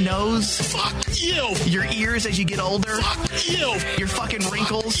fucking nose. Fuck you! Your ears as you get older. Fuck you! Your fucking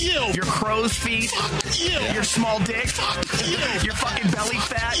wrinkles. Fuck you! Your crow's feet. Fuck you! Your small dick. Fuck you! Your fucking belly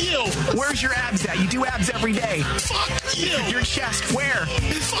fat. Fuck you! Where's your abs at? You do abs every day. Fuck you! Your chest, where?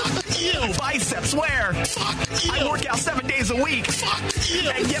 Fuck you! Biceps, where? Fuck you! I work out 7 days a week. Fuck you!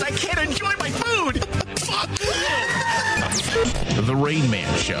 And yet I can't enjoy my food. Fuck you! The Rain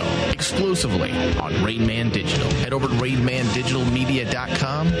Man Show, exclusively on Rain Man Digital. Head over to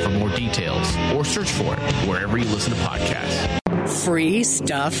RainManDigitalMedia.com for more details or search for it wherever you listen to podcasts. Free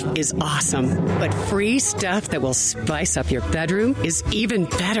stuff is awesome, but free stuff that will spice up your bedroom is even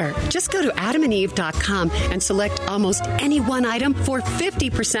better. Just go to adamandeve.com and select almost any one item for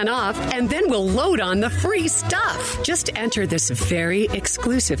 50% off, and then we'll load on the free stuff. Just enter this very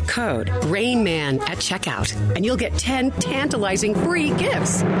exclusive code, RAINMAN, at checkout, and you'll get 10 tantalizing free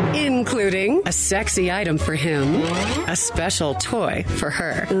gifts, including a sexy item for him, a special toy for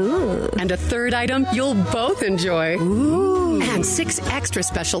her, and a third item you'll both enjoy. Ooh. And and 6 extra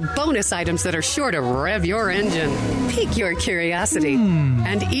special bonus items that are sure to rev your engine, pique your curiosity,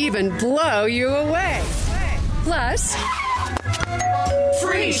 and even blow you away. Plus,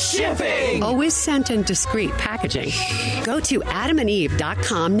 free shipping! Always sent in discreet packaging. Go to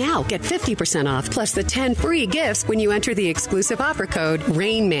adamandeve.com now. Get 50% off plus the 10 free gifts when you enter the exclusive offer code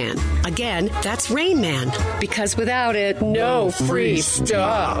RAINMAN. Again, that's RAINMAN. Because without it, no free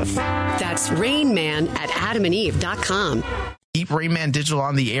stuff. That's RAINMAN at adamandeve.com. Keep Rain Man Digital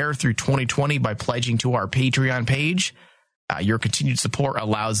on the air through 2020 by pledging to our Patreon page. Your continued support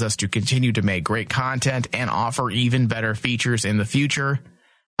allows us to continue to make great content and offer even better features in the future.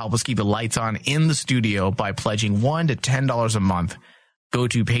 Help us keep the lights on in the studio by pledging $1 to $10 a month. Go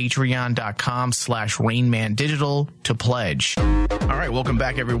to patreon.com/RainmanDigital to pledge. All right, welcome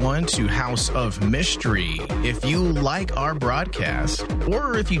back, everyone, to House of Mystery. If you like our broadcast,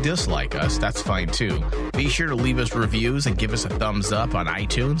 or if you dislike us, that's fine too. Be sure to leave us reviews and give us a thumbs up on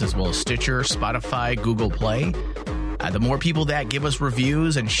iTunes, as well as Stitcher, Spotify, Google Play. The more people that give us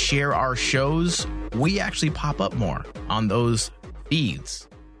reviews and share our shows, we actually pop up more on those feeds.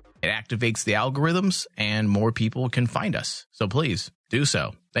 It activates the algorithms and more people can find us. So please do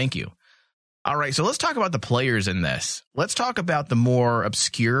so. Thank you. All right, so let's talk about the players in this. Let's talk about the more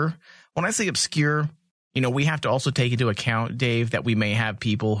obscure. When I say obscure, we have to also take into account, Dave, that we may have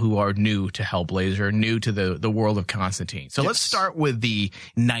people who are new to Hellblazer, new to the world of Constantine. So Let's start with the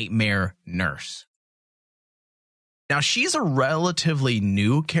Nightmare Nurse. Now, she's a relatively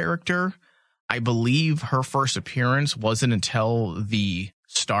new character. I believe her first appearance wasn't until the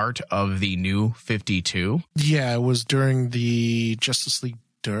start of the New 52. Yeah, it was during the Justice League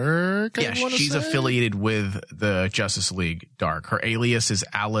Dark. Yeah, she's affiliated with the Justice League Dark. Her alias is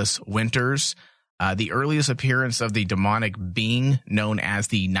Alice Winters. The earliest appearance of the demonic being known as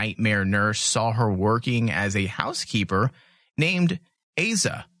the Nightmare Nurse saw her working as a housekeeper named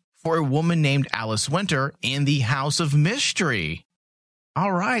Asa for a woman named Alice Winter in the House of Mystery.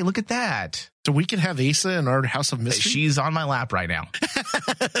 All right, look at that. So we can have Asa in our House of Mystery? She's on my lap right now.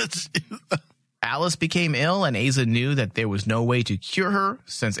 Alice became ill, and Asa knew that there was no way to cure her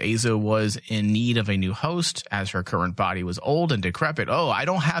since Asa was in need of a new host as her current body was old and decrepit. Oh, I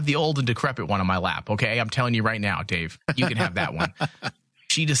don't have the old and decrepit one on my lap, okay? I'm telling you right now, Dave. You can have that one.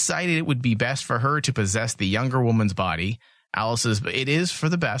 She decided it would be best for her to possess the younger woman's body. It is for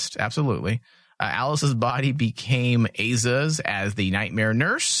the best, absolutely. Alice's body became Asa's as the Nightmare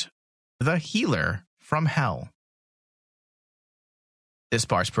Nurse, the healer from hell. This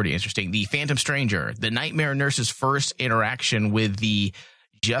part's pretty interesting. The Phantom Stranger, the Nightmare Nurse's first interaction with the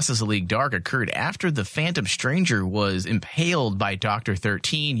Justice League Dark occurred after the Phantom Stranger was impaled by Dr.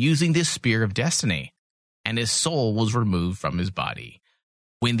 13 using this Spear of Destiny, and his soul was removed from his body.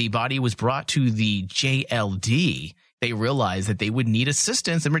 When the body was brought to the JLD, they realized that they would need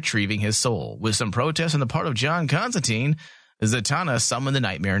assistance in retrieving his soul. With some protest on the part of John Constantine, Zatanna summoned the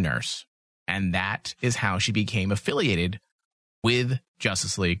Nightmare Nurse. And that is how she became affiliated with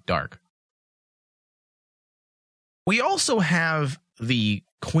Justice League Dark. We also have the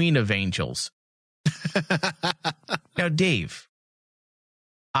Queen of Angels. Now, Dave,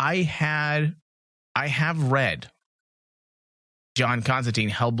 I have read John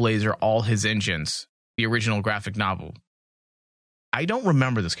Constantine, Hellblazer, All His Engines, the original graphic novel. I don't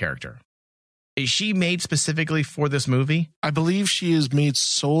remember this character. Is she made specifically for this movie? I believe she is made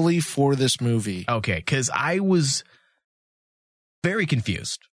solely for this movie. Okay, because I was very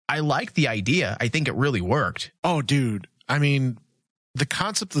confused. I liked the idea. I think it really worked. Oh, dude. I mean, the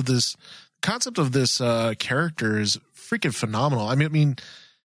concept of this character is freaking phenomenal. I mean,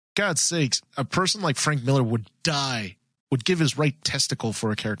 God's sakes, a person like Frank Miller would give his right testicle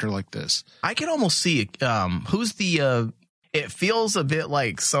for a character like this. I can almost see who's the it feels a bit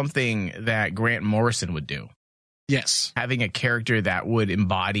like something that Grant Morrison would do. Yes. Having a character that would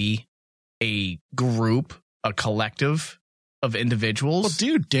embody a group, a collective of individuals. Well,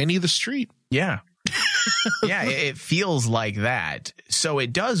 dude, Danny the Street. Yeah. Yeah, it feels like that. So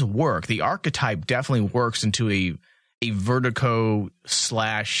it does work. The archetype definitely works into a Vertigo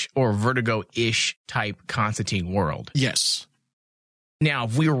 / or Vertigo-ish type Constantine world. Yes. Now,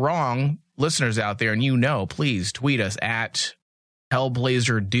 if we're wrong, listeners out there, and please tweet us at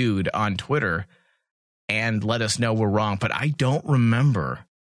Hellblazer Dude on Twitter and let us know we're wrong. But I don't remember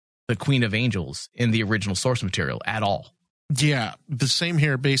the Queen of Angels in the original source material at all. Yeah, the same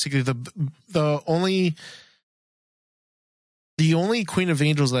here. Basically, the only Queen of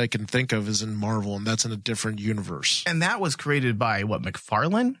Angels that I can think of is in Marvel, and that's in a different universe. And that was created by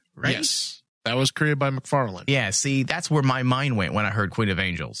McFarlane, right? Yes, that was created by McFarlane. Yeah, see, that's where my mind went when I heard Queen of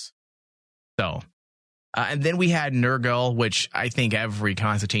Angels. So And then we had Nurgle, which I think every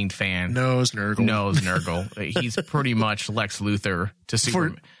Constantine fan knows Nurgle. He's pretty much Lex Luthor to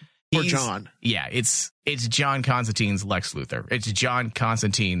Superman. For John. Yeah, it's John Constantine's Lex Luthor. It's John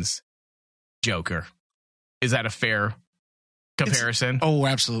Constantine's Joker. Is that a fair comparison?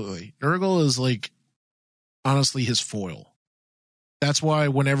 Absolutely. Nurgle is like, honestly, his foil. That's why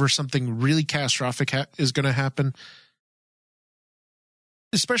whenever something really catastrophic is going to happen,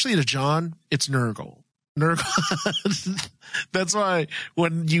 especially to John, it's Nurgle. That's why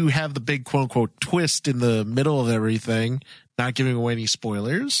when you have the big quote unquote twist in the middle of everything, not giving away any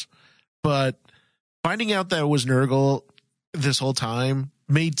spoilers, but finding out that it was Nurgle this whole time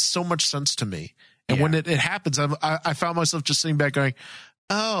made so much sense to me. And when it happens, I found myself just sitting back going,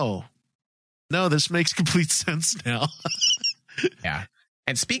 oh, no, this makes complete sense now. Yeah.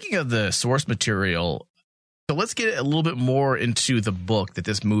 And speaking of the source material, so let's get a little bit more into the book that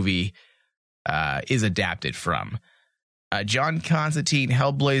this movie is adapted from. John Constantine,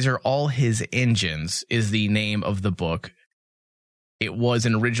 Hellblazer, All His Engines is the name of the book. It was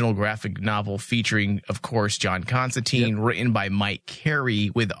an original graphic novel featuring, of course, John Constantine, written by Mike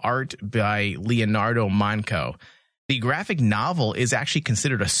Carey with art by Leonardo Manco. The graphic novel is actually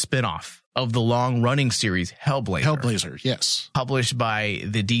considered a spin-off of the long-running series Hellblazer. Hellblazer, yes. Published by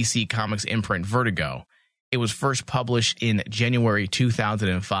the DC Comics imprint Vertigo. It was first published in January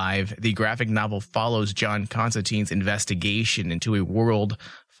 2005. The graphic novel follows John Constantine's investigation into a world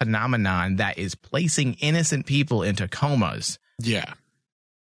phenomenon that is placing innocent people into comas. Yeah.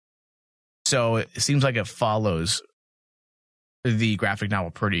 So it seems like it follows the graphic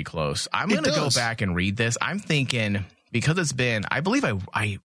novel pretty close. I'm going to go back and read this. I'm thinking, because it's been, I believe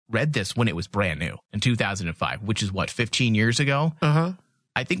I read this when it was brand new in 2005, which is 15 years ago? Uh-huh.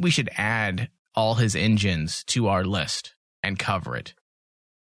 I think we should add All His Engines to our list and cover it.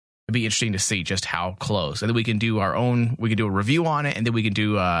 It'd be interesting to see just how close. And then we can do a review on it, and then we can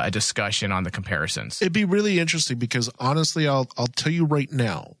do a discussion on the comparisons. It'd be really interesting because honestly, I'll tell you right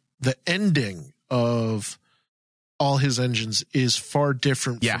now, the ending of All His Engines is far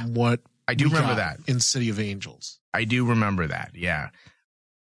different from what I do remember that in City of Angels. I do remember that. Yeah.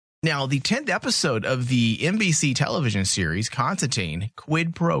 Now, the 10th episode of the NBC television series, Constantine,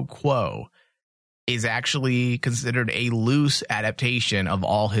 Quid Pro Quo, is actually considered a loose adaptation of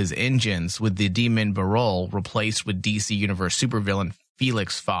All His Engines, with the demon Barol replaced with DC Universe supervillain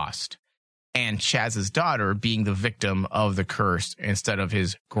Felix Faust, and Chaz's daughter being the victim of the curse instead of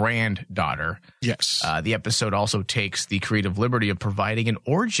his granddaughter. Yes. The episode also takes the creative liberty of providing an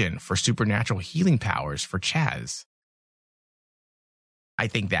origin for supernatural healing powers for Chaz. I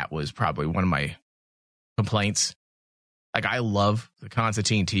think that was probably one of my complaints. Like, I love the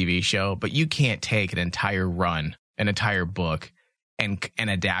Constantine TV show, but you can't take an entire run, an entire book, and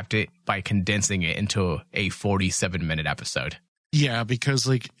adapt it by condensing it into a 47-minute episode. Yeah, because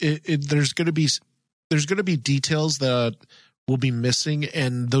like there's going to be details that will be missing,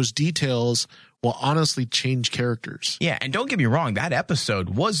 and those details will honestly change characters. Yeah, and don't get me wrong, that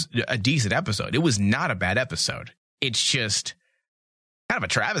episode was a decent episode. It was not a bad episode. It's just kind of a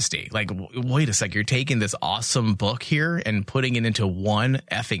travesty. Like, wait a sec, you're taking this awesome book here and putting it into one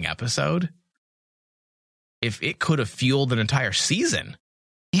effing episode? If it could have fueled an entire season.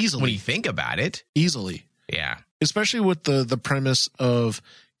 Easily. When you think about it. Easily. Yeah. Especially with the premise of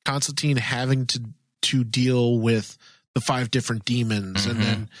Constantine having to deal with the 5 different demons, and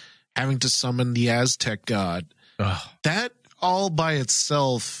then having to summon the Aztec god. Ugh. That all by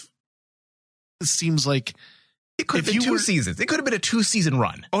itself seems like it could have been 2 seasons. It could have been a 2-season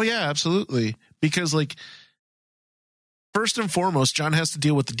run. Oh yeah, absolutely. Because like, first and foremost, John has to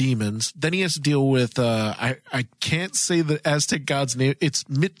deal with the demons. Then he has to deal with I can't say the Aztec god's name. It's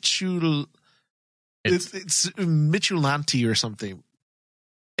It's Michulanti or something.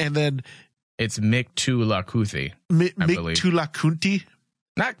 And then it's Mictulacuthi, I believe. Mictulakunti?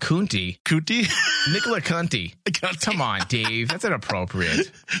 Not Kunti. Kunti? Nicola Kunti. Come on, Dave. That's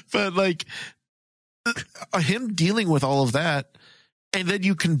inappropriate. But like, him dealing with all of that, and then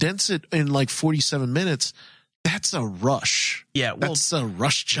you condense it in like 47 minutes, that's a rush. Yeah, well, that's a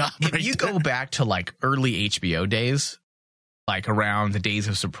rush job. If you go back to like early HBO days, like around the days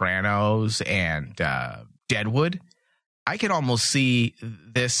of Sopranos and Deadwood, I can almost see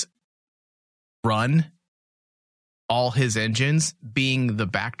this run, All His Engines, being the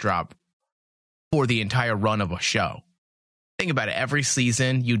backdrop for the entire run of a show. Think about it. Every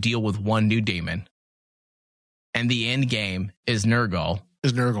season, you deal with one new demon, and the end game is Nurgle.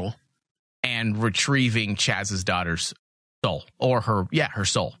 And retrieving Chaz's daughter's soul, or her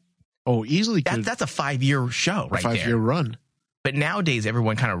soul. Oh, easily. That's a 5-year show right there. 5-year run. But nowadays,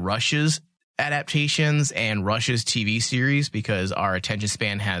 everyone kind of rushes adaptations and Rush's TV series because our attention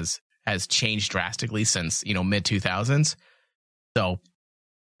span has changed drastically since, mid 2000s. So,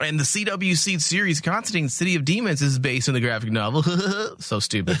 and the CW seed series Constantine City of Demons is based on the graphic novel. So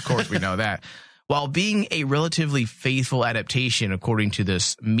stupid. Of course we know that. While being a relatively faithful adaptation, according to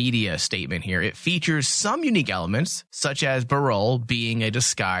this media statement here, it features some unique elements, such as Barol being a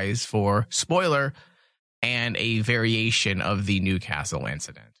disguise for, spoiler, and a variation of the Newcastle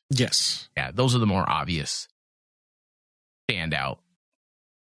incident. Yes. Yeah, those are the more obvious standout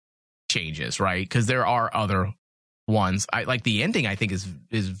changes, right? Because there are other ones. I like the ending, I think, is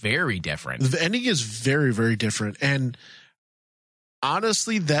very different. The ending is very, very different. And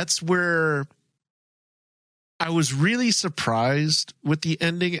honestly, that's where I was really surprised with the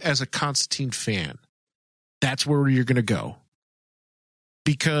ending as a Constantine fan. That's where you're going to go.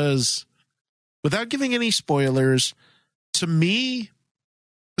 Because without giving any spoilers, to me,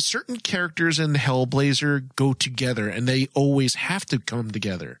 certain characters in Hellblazer go together and they always have to come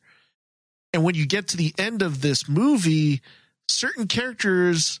together. And when you get to the end of this movie, certain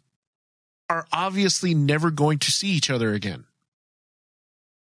characters are obviously never going to see each other again.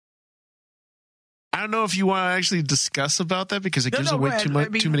 I don't know if you want to actually discuss about that because it gives away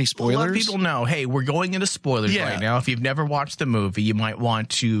too many spoilers. Let people know, hey, we're going into spoilers right now. If you've never watched the movie, you might want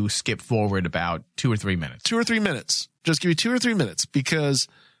to skip forward about 2 or 3 minutes. 2 or 3 minutes. Just give you 2 or 3 minutes, because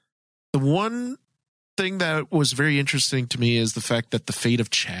the one thing that was very interesting to me is the fact that the fate of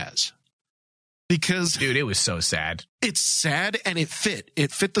Chaz. Because, dude, it was so sad. It's sad, and it fit.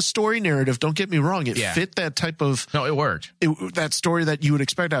 It fit the story narrative. Don't get me wrong. It fit that type of... No, it worked. That story that you would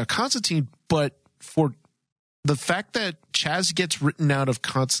expect out of Constantine, but for the fact that Chaz gets written out of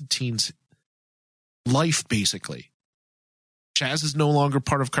Constantine's life, basically. Chaz is no longer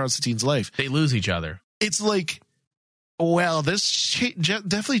part of Constantine's life. They lose each other. It's like, well, this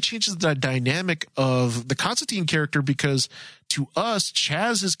definitely changes the dynamic of the Constantine character, because to us,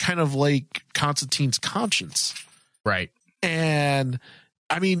 Chaz is kind of like Constantine's conscience. Right. And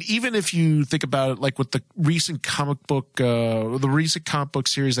I mean, even if you think about it, like with the recent comic book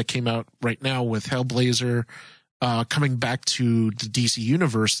series that came out right now with Hellblazer coming back to the DC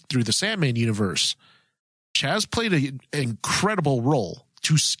universe through the Sandman universe, Chaz played an incredible role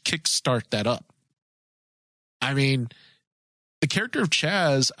to kickstart that up. I mean, the character of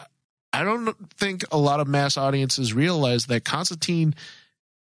Chaz, I don't think a lot of mass audiences realize that Constantine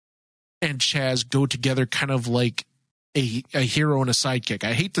and Chaz go together kind of like a hero and a sidekick.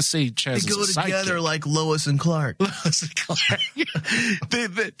 I hate to say Chaz is a sidekick. They go together like Lois and Clark. Lois and Clark.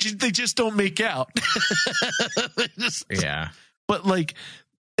 they just don't make out. Yeah. But like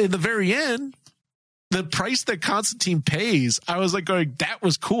in the very end, the price that Constantine pays, I was like going, that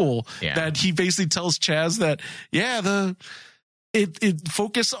was cool. Yeah. That he basically tells Chaz that, it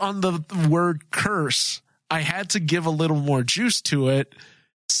focus on the word curse. I had to give a little more juice to it,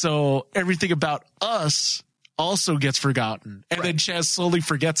 so everything about us also gets forgotten, and then Chaz slowly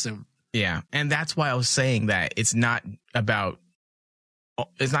forgets him. Yeah, and that's why I was saying that it's not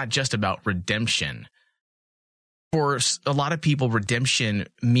just about redemption. For a lot of people, redemption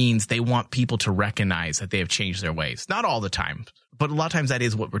means they want people to recognize that they have changed their ways. Not all the time, but a lot of times that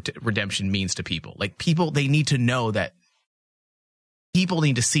is what redemption means to people. Like people, they need to know that people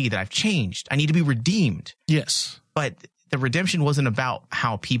need to see that I've changed. I need to be redeemed. Yes. But the redemption wasn't about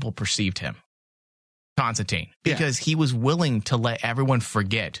how people perceived him, Constantine, because he was willing to let everyone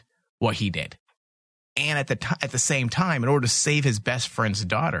forget what he did. And at the same time, in order to save his best friend's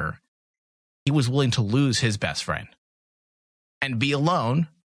daughter, he was willing to lose his best friend and be alone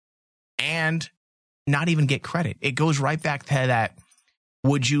and not even get credit. It goes right back to that.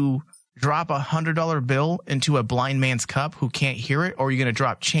 Would you drop $100 bill into a blind man's cup who can't hear it, or are you going to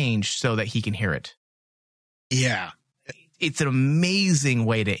drop change so that he can hear it? Yeah. It's an amazing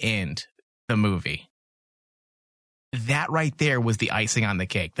way to end the movie. That right there was the icing on the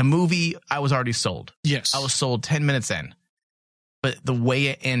cake. The movie, I was already sold. Yes. I was sold 10 minutes in. But the way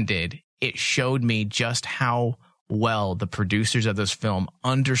it ended, it showed me just how well the producers of this film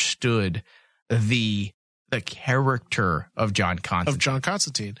understood the character of John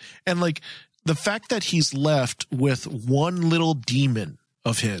Constantine. And like the fact that he's left with one little demon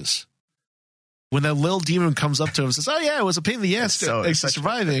of his. When that little demon comes up to him and says, "Oh yeah, it was a pain in the ass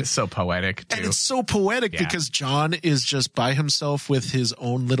surviving." It's so poetic too. And it's so poetic because John is just by himself with his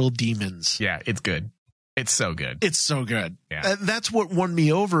own little demons. Yeah, it's good. It's so good. It's so good. Yeah. And that's what won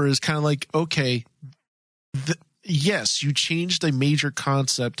me over, is kind of like, okay, yes, you changed a major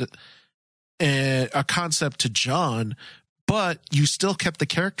concept, a concept to John, but you still kept the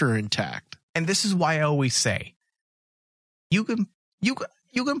character intact. And this is why I always say,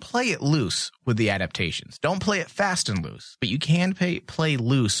 you can play it loose with the adaptations. Don't play it fast and loose, but you can play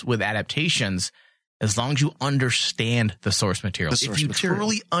loose with adaptations as long as you understand the source material. If you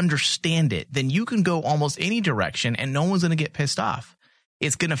truly understand it, then you can go almost any direction and no one's going to get pissed off.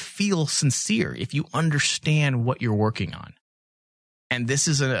 It's going to feel sincere if you understand what you're working on. And this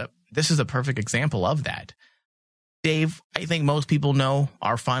is a perfect example of that. Dave, I think most people know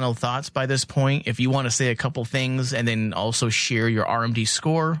our final thoughts by this point. If you want to say a couple things and then also share your RMD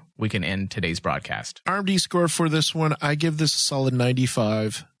score, we can end today's broadcast. RMD score for this one, I give this a solid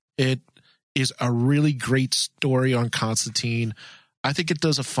 95. It is a really great story on Constantine. I think it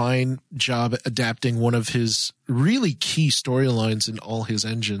does a fine job at adapting one of his really key storylines in all his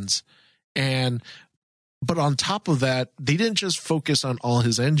engines. But on top of that, they didn't just focus on all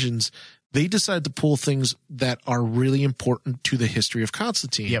his engines. They decided to pull things that are really important to the history of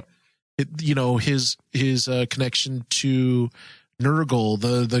Constantine. Yep. His connection to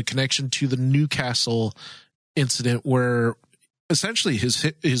Nurgle, the connection to the Newcastle incident, where essentially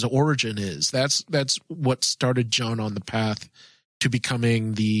his origin is. That's what started John on the path to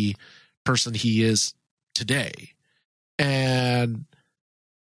becoming the person he is today. And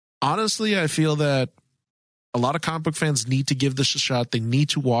honestly, I feel that a lot of comic book fans need to give this a shot. They need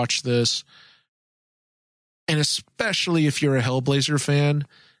to watch this. And especially if you're a Hellblazer fan,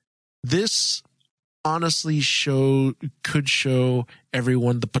 this honestly could show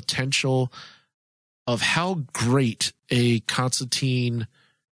everyone the potential of how great a Constantine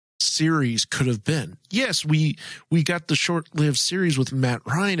series could have been. Yes, we got the short-lived series with Matt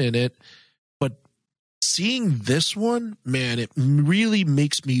Ryan in it, but seeing this one, man, it really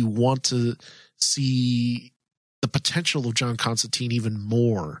makes me want to see the potential of John Constantine even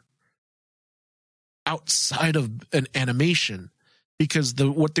more outside of an animation, because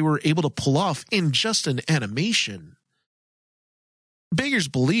what they were able to pull off in just an animation beggars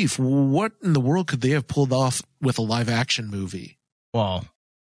belief. What in the world could they have pulled off with a live action movie? Well,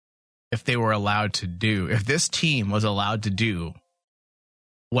 if this team was allowed to do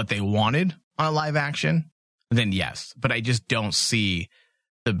what they wanted on a live action, then yes. But I just don't see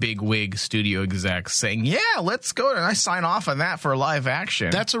the big wig studio execs saying, yeah, let's go. And I sign off on that for live action.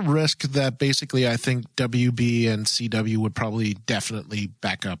 That's a risk that basically I think WB and CW would probably definitely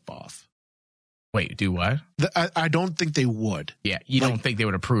back up off. Wait, do what? I don't think they would. Yeah, you don't think they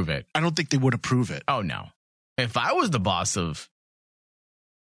would approve it? I don't think they would approve it. Oh, no. If I was the boss of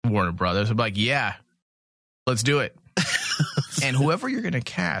Warner Brothers, I'd be like, yeah, let's do it. And whoever you're going to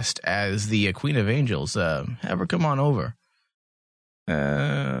cast as the Queen of Angels, have her come on over.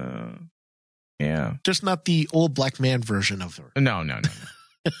 Yeah. Just not the old black man version of her. No.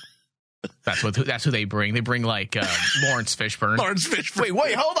 That's who they bring. They bring like Lawrence Fishburne. Lawrence Fishburne.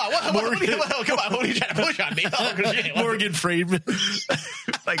 Wait, hold on. Come on, what are you trying to push on me? Morgan Freeman.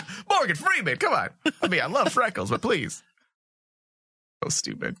 Like Morgan Freeman. Come on. I mean, I love freckles, but please. So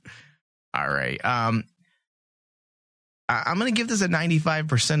stupid. All right. I'm going to give this a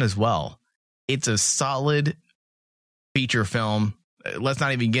 95% as well. It's a solid feature film. Let's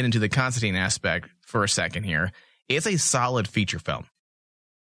not even get into the Constantine aspect for a second here. It's a solid feature film.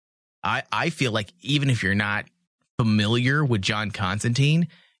 I feel like even if you're not familiar with John Constantine,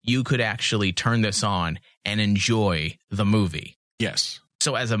 you could actually turn this on and enjoy the movie. Yes.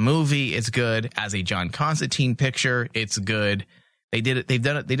 So as a movie, it's good. As a John Constantine picture, it's good. They did it. They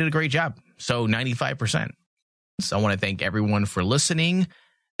did a great job. So 95%. So I want to thank everyone for listening.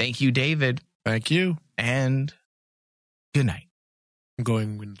 Thank you, David. Thank you. And good night. I'm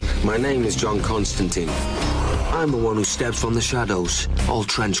going. My name is John Constantine. I'm the one who steps from the shadows, all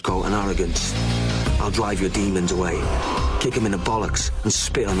trench coat and arrogance. I'll drive your demons away, kick them in the bollocks and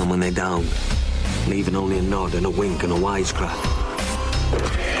spit on them when they're down, leaving only a nod and a wink and a wisecrack.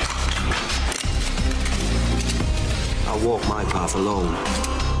 I'll walk my path alone,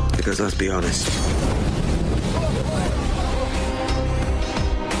 because let's be honest,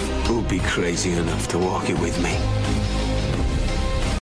 who'd be crazy enough to walk it with me?